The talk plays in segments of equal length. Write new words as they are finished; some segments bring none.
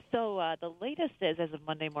So the latest is, as of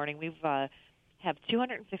Monday morning, we've have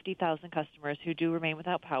 250,000 customers who do remain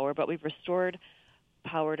without power, but we've restored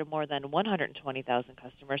power to more than 120,000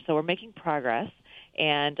 customers. So we're making progress.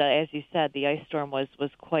 And as you said, the ice storm was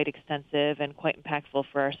quite extensive and quite impactful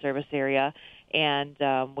for our service area. And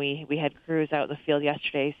we had crews out in the field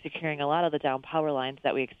yesterday securing a lot of the down power lines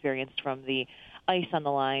that we experienced from the ice on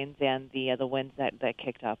the lines and the winds that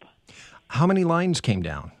kicked up. How many lines came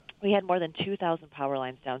down? We had more than 2,000 power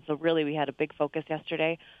lines down. So really we had a big focus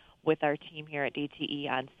yesterday with our team here at DTE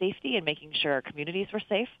on safety and making sure our communities were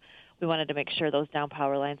safe. We wanted to make sure those down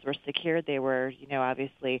power lines were secured. They were,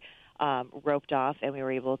 obviously roped off, and we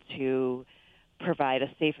were able to provide a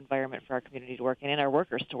safe environment for our community to work in and our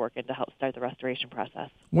workers to work in to help start the restoration process.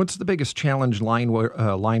 What's the biggest challenge line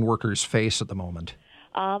workers face at the moment?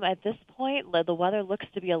 At this point, the weather looks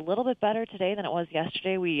to be a little bit better today than it was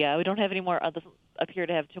yesterday. We don't have any more. Doesn't appear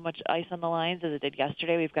to have too much ice on the lines as it did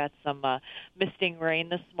yesterday. We've got some misting rain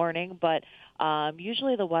this morning, but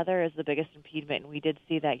usually the weather is the biggest impediment, and we did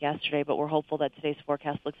see that yesterday. But we're hopeful that today's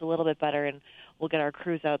forecast looks a little bit better, and we'll get our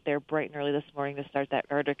crews out there bright and early this morning to start that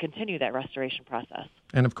or to continue that restoration process.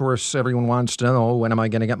 And of course, everyone wants to know, when am I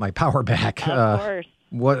going to get my power back? Of course.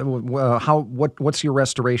 What's your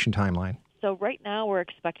restoration timeline? So right now we're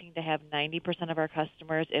expecting to have 90% of our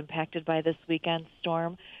customers impacted by this weekend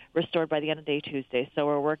storm restored by the end of day Tuesday. So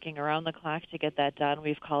we're working around the clock to get that done.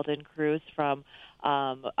 We've called in crews from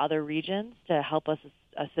other regions to help us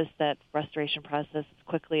assist that restoration process as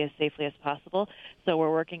quickly, as safely as possible. So we're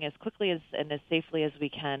working as quickly and as safely as we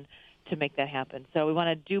can to make that happen. So we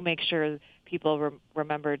want to make sure people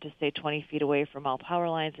remember to stay 20 feet away from all power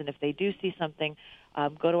lines, and if they do see something,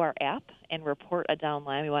 go to our app and report a down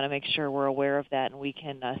line. We want to make sure we're aware of that and we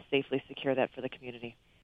can safely secure that for the community.